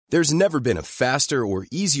There's never been a faster or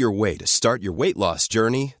easier way to start your weight loss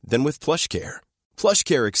journey than with PlushCare.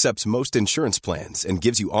 PlushCare accepts most insurance plans and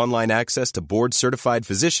gives you online access to board-certified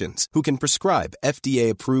physicians who can prescribe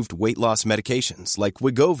FDA-approved weight loss medications like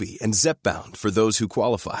Wegovy and Zepbound for those who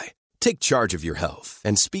qualify. Take charge of your health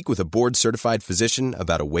and speak with a board-certified physician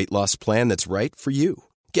about a weight loss plan that's right for you.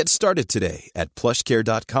 Get started today at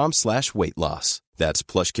plushcare.com/weight loss. That's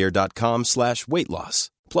plushcare.com/weight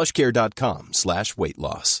loss. plushcare.com/weight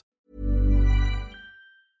loss.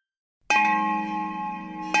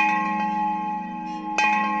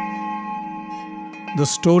 The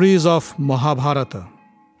stories of Mahabharata,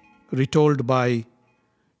 retold by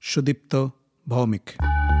Sudipta Bhaumik.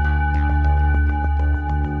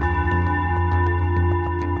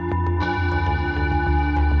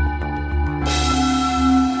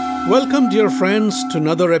 Welcome, dear friends, to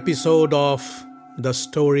another episode of The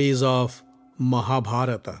Stories of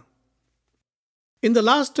Mahabharata. In the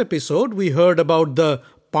last episode, we heard about the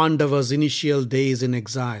Pandavas' initial days in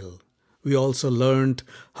exile. We also learned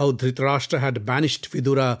how Dhritarashtra had banished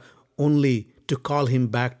Vidura only to call him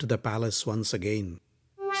back to the palace once again.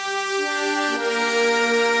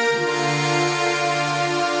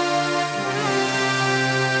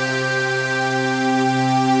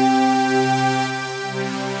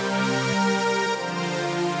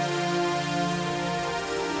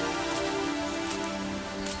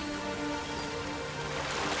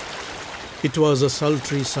 It was a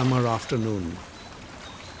sultry summer afternoon.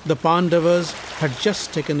 The Pandavas had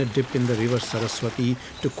just taken a dip in the river Saraswati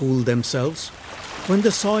to cool themselves when they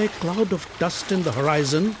saw a cloud of dust in the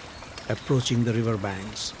horizon approaching the river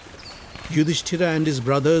banks. Yudhishthira and his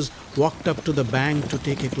brothers walked up to the bank to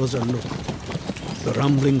take a closer look. The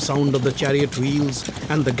rumbling sound of the chariot wheels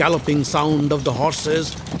and the galloping sound of the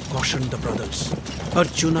horses cautioned the brothers.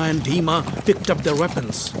 Arjuna and Bhima picked up their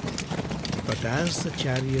weapons. But as the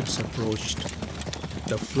chariots approached,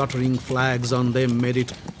 the fluttering flags on them made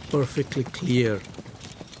it perfectly clear.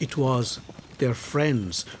 It was their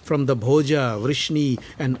friends from the Bhoja, Vrishni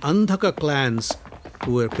and Andhaka clans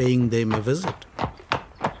who were paying them a visit.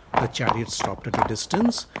 The chariot stopped at a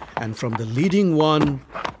distance, and from the leading one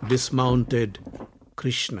dismounted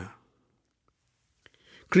Krishna.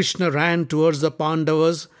 Krishna ran towards the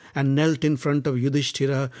Pandavas and knelt in front of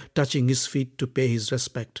Yudhishthira, touching his feet to pay his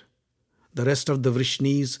respect. The rest of the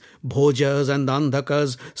Vrishnis, Bhojas and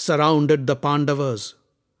Andhakas surrounded the Pandavas.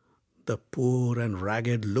 The poor and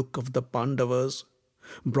ragged look of the Pandavas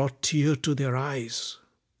brought tears to their eyes.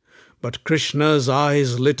 But Krishna's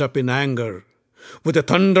eyes lit up in anger. With a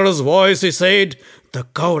thunderous voice he said, "The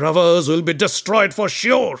Kauravas will be destroyed for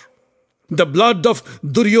sure. The blood of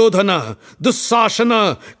Duryodhana,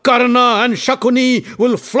 Dussasana, Karna and Shakuni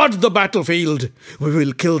will flood the battlefield. We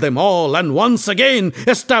will kill them all and once again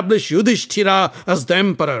establish Yudhishthira as the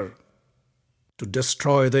emperor. To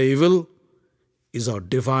destroy the evil is our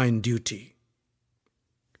divine duty."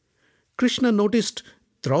 Krishna noticed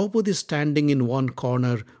Draupadi standing in one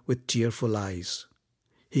corner with tearful eyes.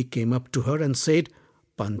 He came up to her and said,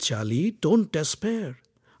 "Panchali, don't despair.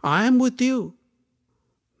 I am with you."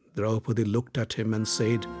 Draupadi looked at him and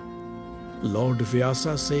said, "Lord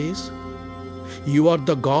Vyasa says, you are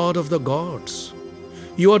the god of the gods.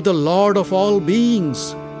 You are the lord of all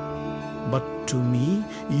beings. But to me,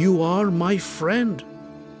 you are my friend.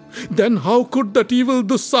 Then how could that evil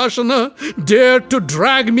Dussasana dare to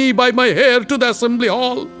drag me by my hair to the assembly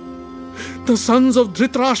hall? The sons of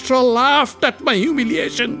Dhritarashtra laughed at my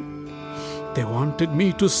humiliation. They wanted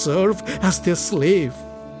me to serve as their slave.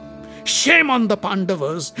 Shame on the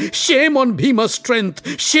Pandavas, shame on Bhima's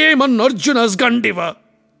strength, shame on Arjuna's Gandiva."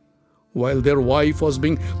 While their wife was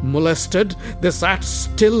being molested, they sat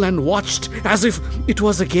still and watched as if it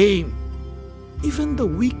was a game. Even the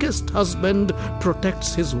weakest husband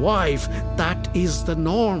protects his wife. That is the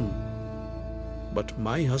norm. But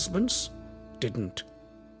my husbands didn't.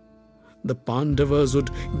 The Pandavas would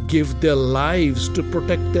give their lives to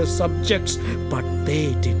protect their subjects, but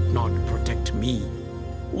they did not protect me.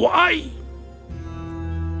 Why?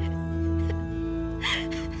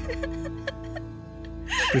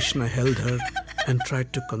 Krishna held her and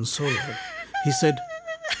tried to console her. He said,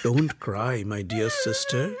 "Don't cry, my dear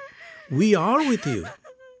sister. We are with you."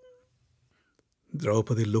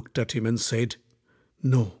 Draupadi looked at him and said,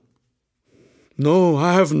 No,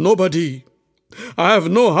 I have nobody. I have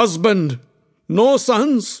no husband, no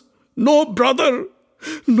sons, no brother,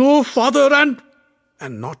 no father,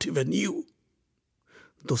 and not even you.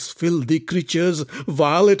 Those filthy creatures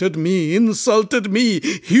violated me, insulted me,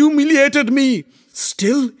 humiliated me.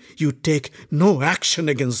 Still, you take no action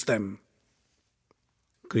against them."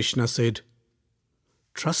 Krishna said,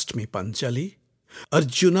 "Trust me, Panchali.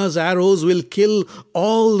 Arjuna's arrows will kill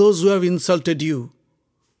all those who have insulted you.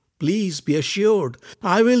 Please be assured,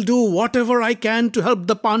 I will do whatever I can to help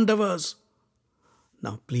the Pandavas.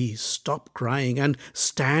 Now please stop crying and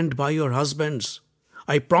stand by your husbands.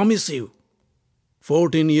 I promise you,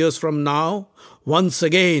 14 years from now, once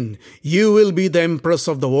again, you will be the empress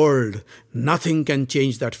of the world. Nothing can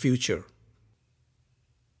change that future.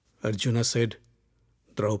 Arjuna said,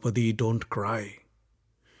 Draupadi, don't cry.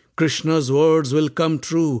 Krishna's words will come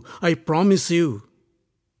true. I promise you.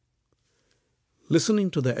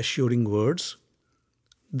 Listening to the assuring words,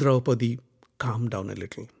 Draupadi calmed down a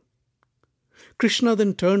little. Krishna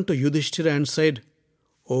then turned to Yudhishthira and said,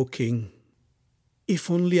 O king,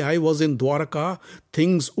 if only I was in Dwaraka,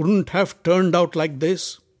 things wouldn't have turned out like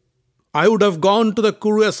this. I would have gone to the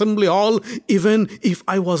Kuru assembly hall even if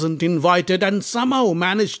I wasn't invited and somehow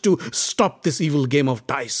managed to stop this evil game of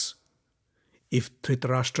dice. If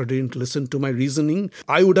Dhritarashtra didn't listen to my reasoning,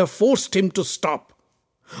 I would have forced him to stop.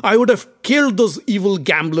 I would have killed those evil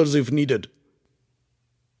gamblers if needed.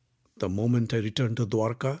 The moment I returned to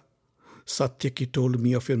Dwarka, Satyaki told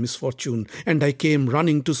me of your misfortune and I came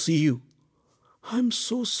running to see you. I'm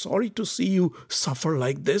so sorry to see you suffer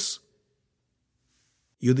like this.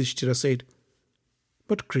 Yudhishthira said,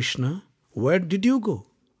 But Krishna, where did you go?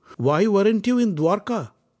 Why weren't you in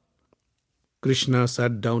Dwarka? Krishna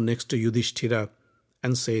sat down next to Yudhishthira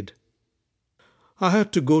and said, I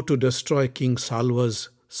had to go to destroy King Salva's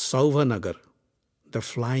Sauvanagar, the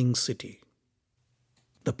flying city.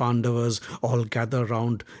 The Pandavas all gather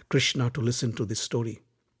round Krishna to listen to this story.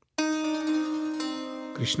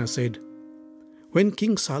 Krishna said, When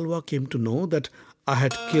King Salva came to know that I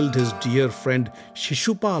had killed his dear friend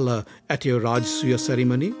Shishupala at your Rajasuya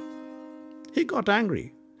ceremony, he got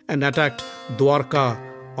angry and attacked Dwarka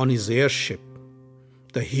on his airship.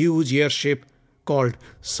 The huge airship called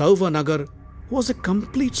Sauvanagar was a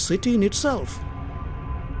complete city in itself.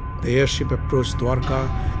 The airship approached Dwarka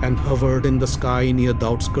and hovered in the sky near the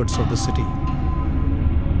outskirts of the city.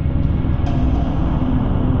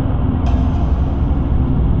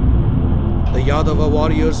 The Yadava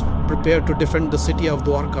warriors prepared to defend the city of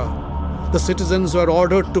Dwarka. The citizens were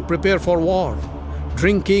ordered to prepare for war.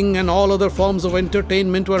 Drinking and all other forms of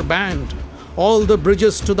entertainment were banned. All the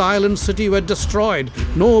bridges to the island city were destroyed.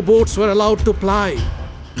 No boats were allowed to ply.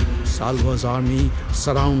 Salva's army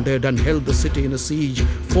surrounded and held the city in a siege,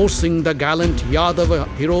 forcing the gallant Yadava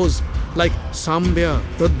heroes like Sambhya,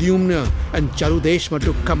 Pradyumna and Charudeshma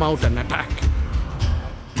to come out and attack.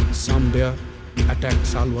 Sambhya attacked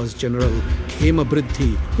Salva's general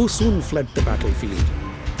Khemabridhi, who soon fled the battlefield.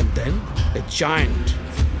 And then a giant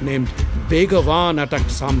named Begavan attacked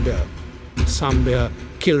Sambhya. Sambhya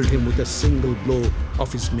killed him with a single blow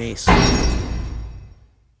of his mace.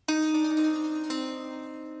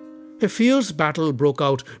 A fierce battle broke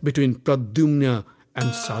out between Pradyumna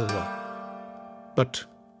and Salva. But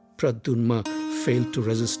Pradyumna failed to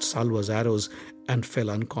resist Salva's arrows and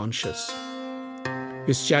fell unconscious.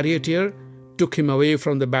 His charioteer took him away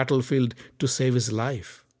from the battlefield to save his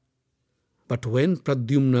life. But when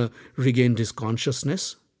Pradyumna regained his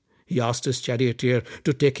consciousness, he asked his charioteer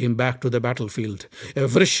to take him back to the battlefield. A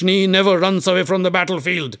Vrishni never runs away from the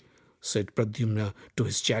battlefield, said Pradyumna to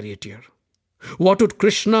his charioteer. What would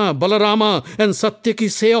Krishna, Balarama and Satyaki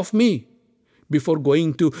say of me? Before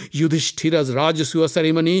going to Yudhishthira's Rajasuya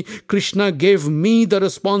ceremony, Krishna gave me the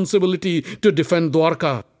responsibility to defend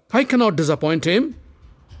Dwarka. I cannot disappoint him.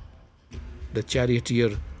 The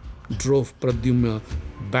charioteer drove Pradyumna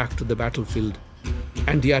back to the battlefield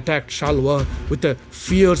and he attacked Shalva with a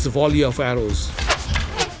fierce volley of arrows.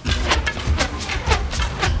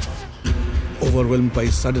 Overwhelmed by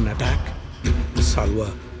his sudden attack,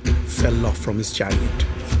 Salva fell off from his chariot.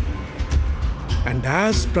 And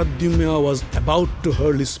as Pradyumna was about to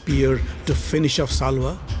hurl his spear to finish off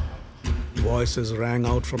Salva, voices rang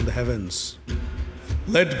out from the heavens.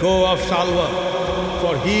 Let go of Salva,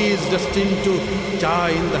 for he is destined to die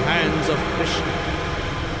in the hands of Krishna.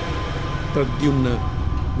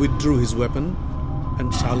 Pradyumna withdrew his weapon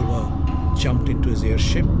and Salva jumped into his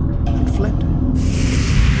airship and fled.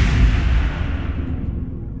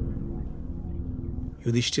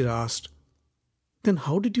 Yudhishthira asked, Then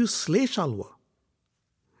how did you slay Shalva?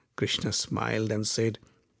 Krishna smiled and said,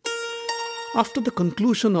 After the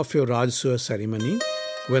conclusion of your Rajasuya ceremony,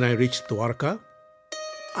 when I reached Dwarka,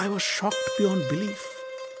 I was shocked beyond belief.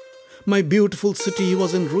 My beautiful city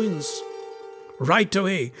was in ruins. Right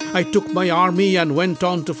away, I took my army and went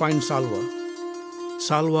on to find Salva.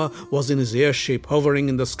 Salva was in his airship hovering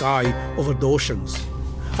in the sky over the oceans.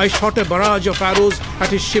 I shot a barrage of arrows at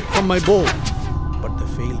his ship from my bow, but they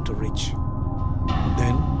failed to reach.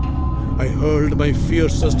 Then I hurled my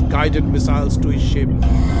fiercest guided missiles to his ship.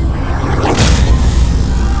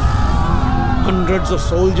 Hundreds of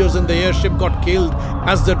soldiers in the airship got killed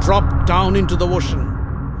as they dropped down into the ocean.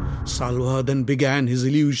 Salva then began his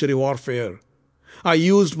illusory warfare. I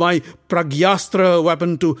used my Pragyastra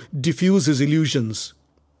weapon to diffuse his illusions.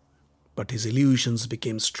 But his illusions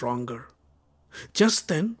became stronger. Just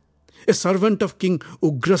then, a servant of King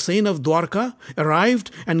Ugrasen of Dwarka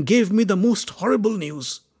arrived and gave me the most horrible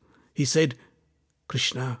news. He said,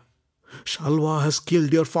 "Krishna, Shalva has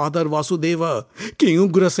killed your father Vasudeva. King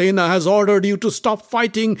Ugrasena has ordered you to stop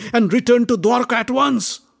fighting and return to Dwarka at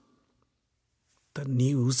once." The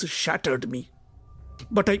news shattered me,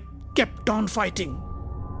 but I kept on fighting.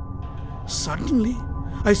 Suddenly,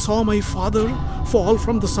 I saw my father fall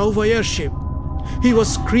from the Sauva airship. He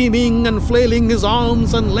was screaming and flailing his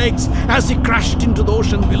arms and legs as he crashed into the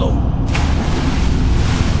ocean below.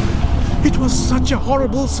 It was such a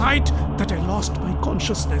horrible sight that I lost my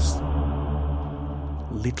consciousness.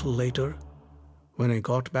 Little later, when I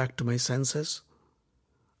got back to my senses,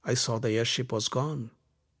 I saw the airship was gone.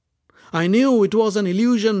 I knew it was an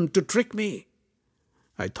illusion to trick me.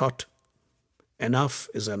 I thought, enough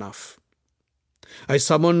is enough. I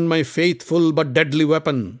summoned my faithful but deadly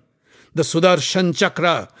weapon, the Sudarshan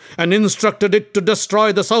Chakra, and instructed it to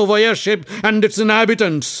destroy the Sauva airship and its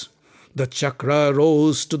inhabitants. The chakra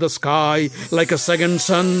rose to the sky like a second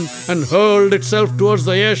sun and hurled itself towards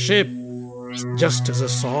the airship. Just as a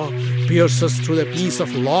saw pierces through a piece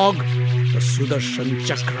of log, the Sudarshan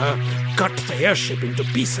Chakra cut the airship into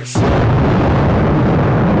pieces.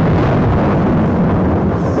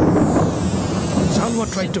 Salva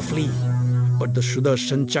tried to flee, but the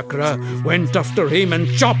Sudarshan Chakra went after him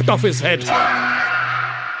and chopped off his head.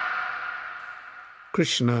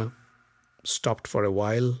 Krishna stopped for a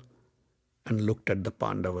while and looked at the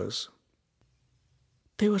Pandavas.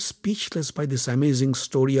 They were speechless by this amazing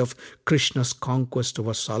story of Krishna's conquest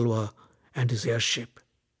over Salva and his airship.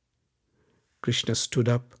 Krishna stood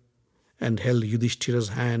up and held Yudhishthira's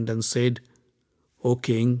hand and said, "O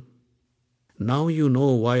king, now you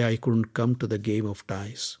know why I couldn't come to the game of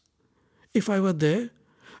dice. If I were there,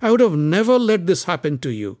 I would have never let this happen to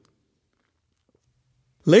you."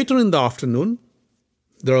 Later in the afternoon,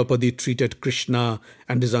 Draupadi treated Krishna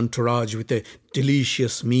and his entourage with a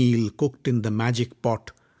delicious meal cooked in the magic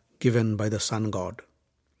pot given by the sun god.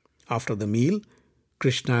 After the meal,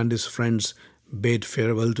 Krishna and his friends bade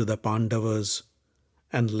farewell to the Pandavas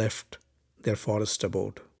and left their forest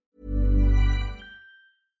abode.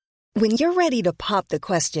 When you're ready to pop the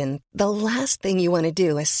question, the last thing you want to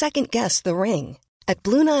do is second-guess the ring. At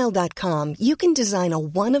BlueNile.com, you can design a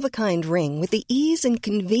one-of-a-kind ring with the ease and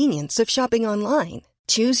convenience of shopping online.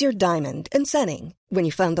 Choose your diamond and setting. When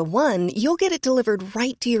you find the one, you'll get it delivered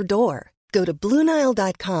right to your door. Go to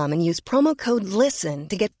BlueNile.com and use promo code LISTEN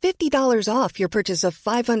to get $50 off your purchase of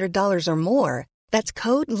 $500 or more. That's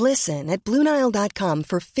code LISTEN at BlueNile.com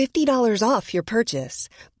for $50 off your purchase.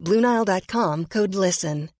 BlueNile.com, code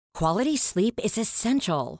LISTEN. Quality sleep is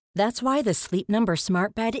essential. That's why the Sleep Number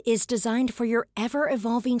Smart Bed is designed for your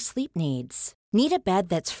ever-evolving sleep needs. Need a bed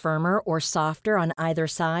that's firmer or softer on either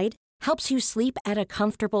side? Helps you sleep at a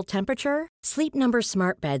comfortable temperature? Sleep Number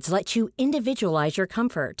Smart Beds let you individualize your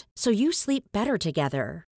comfort, so you sleep better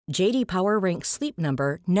together. J.D. Power ranks Sleep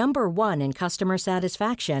Number number 1 in customer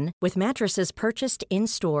satisfaction with mattresses purchased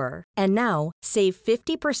in-store. And now, save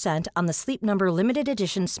 50% on the Sleep Number Limited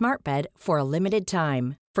Edition Smart Bed for a limited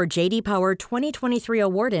time. For J.D. Power 2023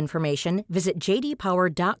 award information, visit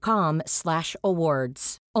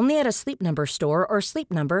jdpower.com/awards. Only at a Sleep Number store or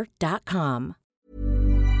sleepnumber.com.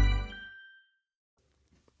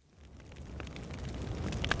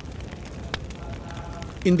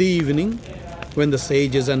 In the evening, when the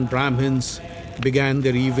sages and Brahmins began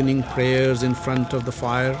their evening prayers in front of the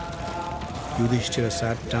fire, Yudhishthira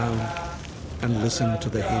sat down and listened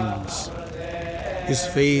to the hymns. His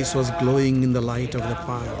face was glowing in the light of the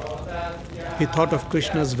fire. He thought of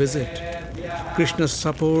Krishna's visit. Krishna's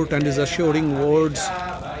support and his assuring words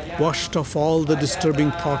washed off all the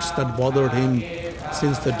disturbing thoughts that bothered him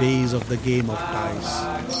since the days of the game of dice.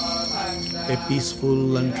 A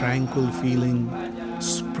peaceful and tranquil feeling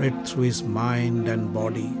spread through his mind and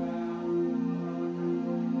body.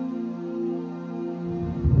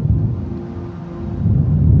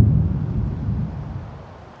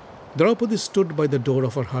 Draupadi stood by the door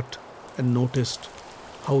of her hut and noticed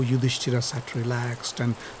how Yudhishthira sat relaxed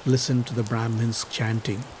and listened to the Brahmins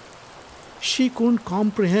chanting. She couldn't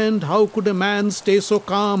comprehend how could a man stay so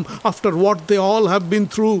calm after what they all have been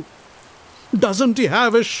through. Doesn't he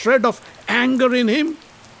have a shred of anger in him?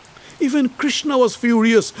 Even Krishna was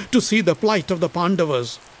furious to see the plight of the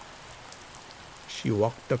Pandavas. She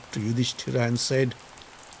walked up to Yudhishthira and said,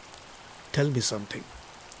 "Tell me something.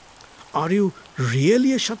 Are you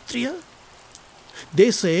really a Kshatriya?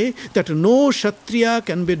 They say that no Kshatriya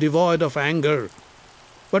can be devoid of anger.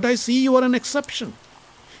 But I see you are an exception.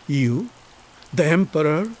 You, the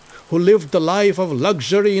emperor, who lived the life of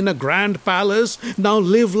luxury in a grand palace, now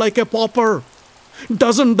live like a pauper.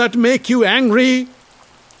 Doesn't that make you angry?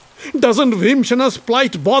 Doesn't Vimshana's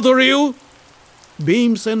plight bother you?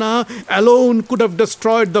 Bhimsena alone could have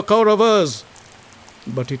destroyed the Kauravas,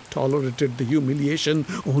 but it tolerated the humiliation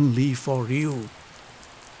only for you.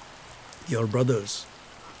 Your brothers,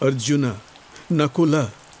 Arjuna,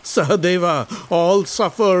 Nakula, Sahadeva, all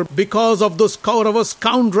suffer because of those Kaurava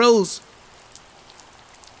scoundrels.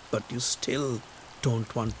 But you still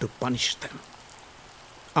don't want to punish them.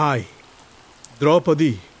 I,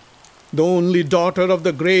 Draupadi, the only daughter of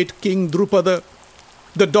the great King Drupada,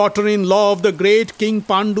 the daughter-in-law of the great King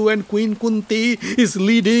Pandu and Queen Kunti, is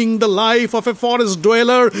leading the life of a forest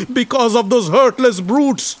dweller because of those heartless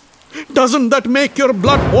brutes. Doesn't that make your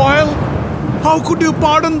blood boil? How could you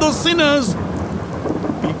pardon those sinners?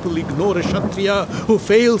 People ignore a Kshatriya who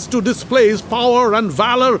fails to display his power and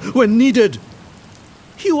valor when needed.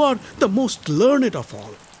 You are the most learned of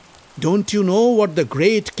all. Don't you know what the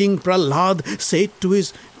great King Prahlad said to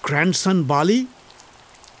his grandson Bali?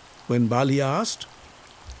 When Bali asked,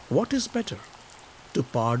 "What is better, to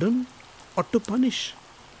pardon or to punish?"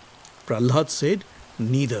 Prahlad said,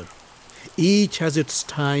 "Neither. Each has its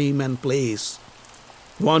time and place.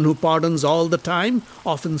 One who pardons all the time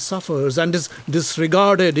often suffers and is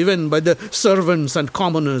disregarded even by the servants and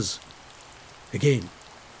commoners. Again,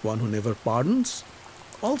 one who never pardons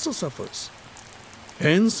also suffers.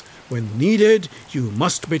 Hence, when needed, you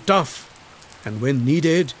must be tough, and when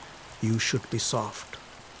needed, you should be soft.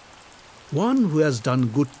 One who has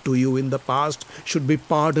done good to you in the past should be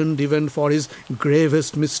pardoned even for his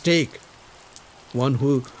gravest mistake. One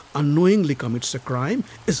who unknowingly commits a crime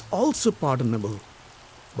is also pardonable.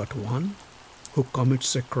 But one who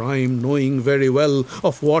commits a crime knowing very well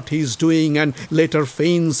of what he is doing and later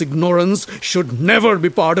feigns ignorance should never be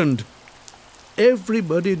pardoned.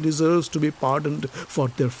 Everybody deserves to be pardoned for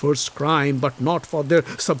their first crime, but not for their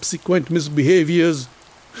subsequent misbehaviors.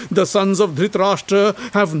 The sons of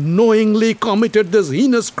Dhritarashtra have knowingly committed these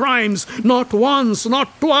heinous crimes, not once,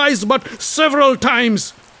 not twice, but several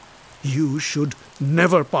times. You should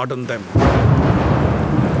never pardon them."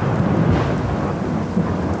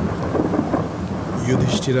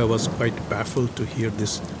 Yudhishthira was quite baffled to hear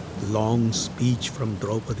this long speech from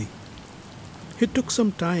Draupadi. It took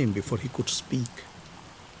some time before he could speak.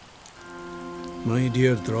 "My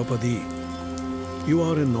dear Draupadi, you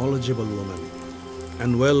are a knowledgeable woman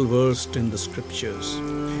and well versed in the scriptures.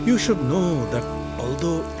 You should know that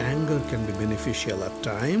although anger can be beneficial at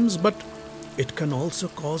times, but it can also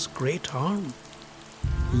cause great harm.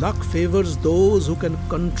 Luck favors those who can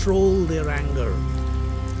control their anger.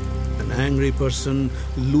 An angry person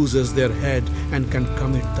loses their head and can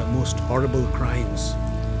commit the most horrible crimes.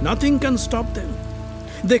 Nothing can stop them.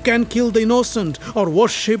 They can kill the innocent or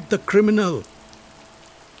worship the criminal.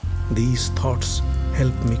 These thoughts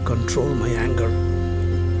help me control my anger.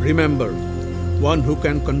 Remember, one who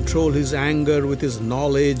can control his anger with his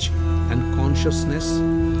knowledge and consciousness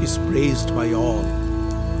is praised by all.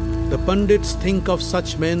 The Pandits think of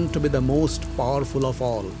such men to be the most powerful of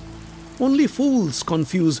all. Only fools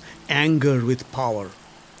confuse anger with power.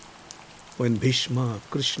 When Bhishma,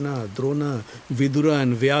 Krishna, Drona, Vidura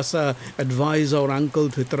and Vyasa advise our uncle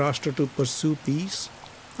Dhritarashtra to pursue peace,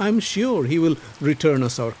 I am sure he will return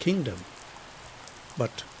us our kingdom.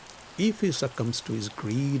 But if he succumbs to his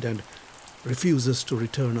greed and refuses to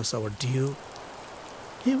return us our due,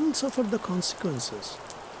 he will suffer the consequences."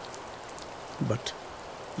 But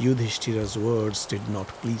Yudhishthira's words did not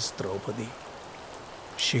please Draupadi.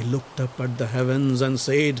 She looked up at the heavens and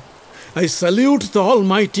said, "I salute the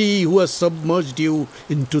Almighty who has submerged you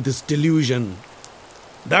into this delusion.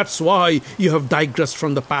 That's why you have digressed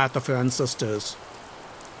from the path of your ancestors.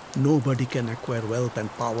 Nobody can acquire wealth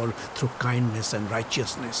and power through kindness and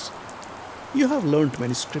righteousness. You have learnt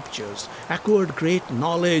many scriptures, acquired great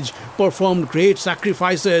knowledge, performed great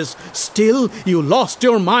sacrifices. Still, you lost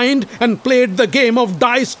your mind and played the game of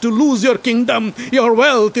dice to lose your kingdom, your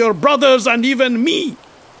wealth, your brothers, and even me.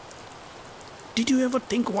 Did you ever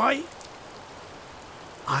think why?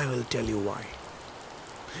 I will tell you why.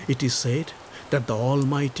 It is said that the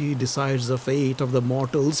Almighty decides the fate of the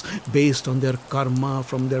mortals based on their karma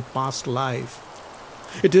from their past life.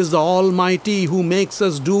 It is the Almighty who makes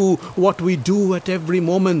us do what we do at every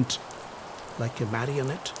moment. Like a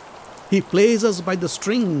marionette, He plays us by the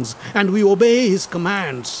strings and we obey His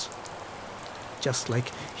commands. Just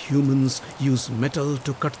like humans use metal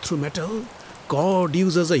to cut through metal, God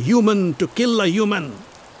uses a human to kill a human.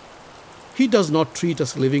 He does not treat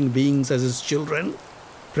us living beings as his children.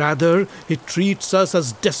 Rather, he treats us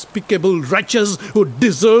as despicable wretches who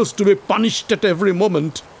deserve to be punished at every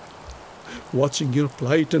moment. Watching your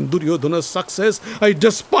plight and Duryodhana's success, I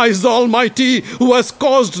despise the Almighty who has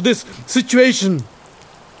caused this situation.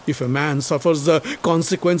 If a man suffers the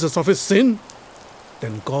consequences of his sin,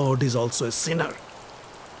 then God is also a sinner.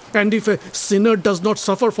 And if a sinner does not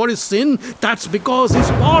suffer for his sin, that's because he's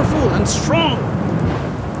powerful and strong.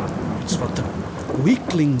 It's for the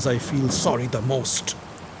weaklings I feel sorry the most.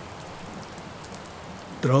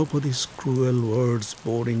 Draupadi's cruel words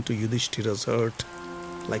bore into Yudhishthira's heart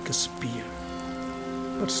like a spear.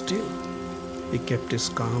 But still, he kept his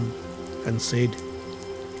calm and said,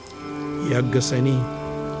 Yaggaseni,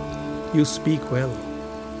 you speak well,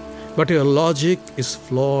 but your logic is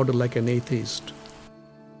flawed like an atheist.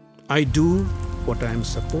 I do what I am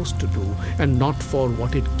supposed to do and not for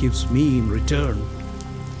what it gives me in return.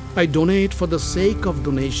 I donate for the sake of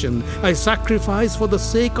donation, I sacrifice for the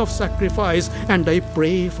sake of sacrifice, and I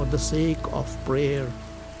pray for the sake of prayer.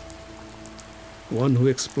 One who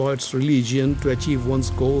exploits religion to achieve one's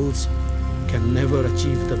goals can never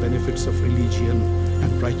achieve the benefits of religion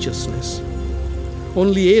and righteousness.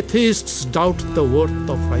 Only atheists doubt the worth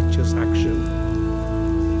of righteous action.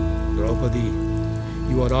 Draupadi,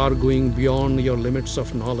 you are arguing beyond your limits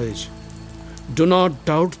of knowledge. Do not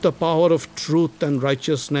doubt the power of truth and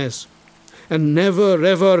righteousness, and never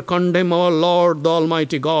ever condemn our Lord, the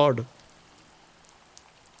Almighty God.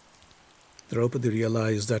 Draupadi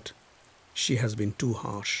realized that she has been too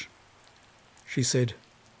harsh. She said,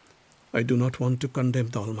 I do not want to condemn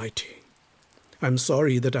the Almighty. I am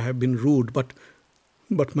sorry that I have been rude, but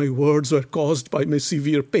my words were caused by my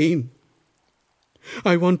severe pain.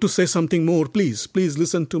 I want to say something more. Please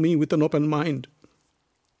listen to me with an open mind.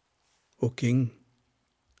 O King,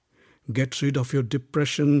 get rid of your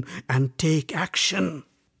depression and take action.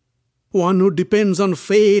 One who depends on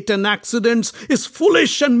fate and accidents is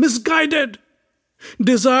foolish and misguided.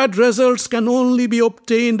 Desired results can only be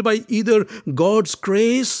obtained by either God's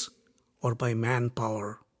grace or by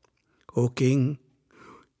manpower. O King,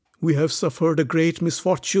 we have suffered a great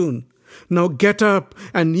misfortune. Now get up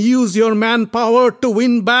and use your manpower to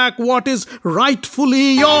win back what is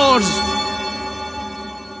rightfully yours.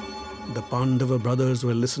 The Pandava brothers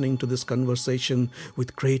were listening to this conversation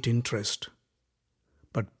with great interest.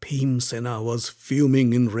 But Bhimsena was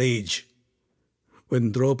fuming in rage.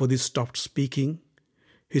 When Draupadi stopped speaking,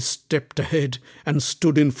 he stepped ahead and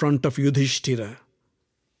stood in front of Yudhishthira.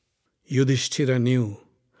 Yudhishthira knew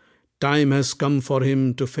time has come for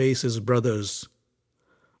him to face his brothers.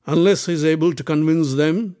 Unless he is able to convince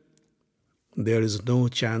them, there is no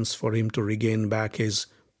chance for him to regain back his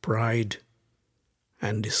pride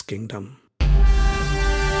and his kingdom.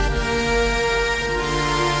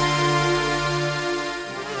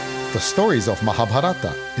 The Stories of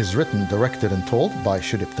Mahabharata is written, directed and told by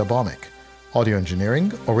Sudipta Bhawmik. Audio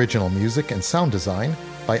engineering, original music and sound design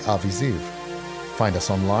by Avi Ziv. Find us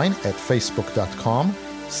online at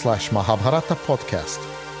facebook.com/Mahabharata podcast.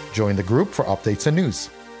 Join the group for updates and news.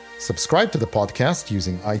 Subscribe to the podcast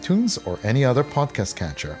using iTunes or any other podcast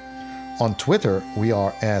catcher. On Twitter, we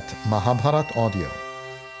are at Mahabharat Audio.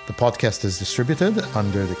 The podcast is distributed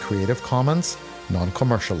under the Creative Commons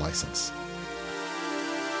non-commercial license.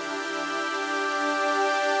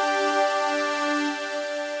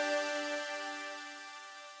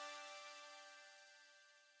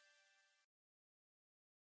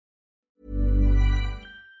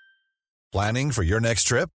 Planning for your next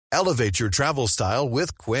trip? Elevate your travel style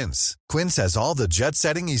with Quince. Quince has all the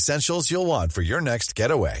jet-setting essentials you'll want for your next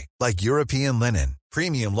getaway, like European linen,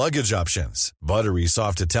 premium luggage options, buttery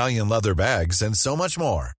soft Italian leather bags, and so much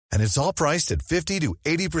more. And it's all priced at 50 to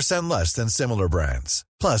 80% less than similar brands.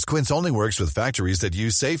 Plus, Quince only works with factories that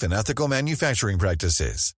use safe and ethical manufacturing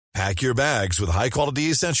practices. Pack your bags with high-quality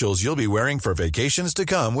essentials you'll be wearing for vacations to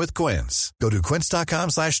come with Quince. Go to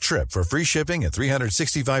quince.com/trip for free shipping and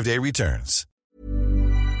 365-day returns.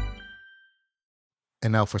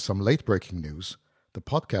 And now for some late-breaking news. The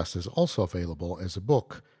podcast is also available as a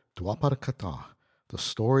book, Dwapar Katha, The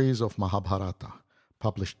Stories of Mahabharata,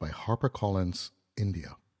 published by HarperCollins,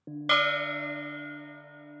 India.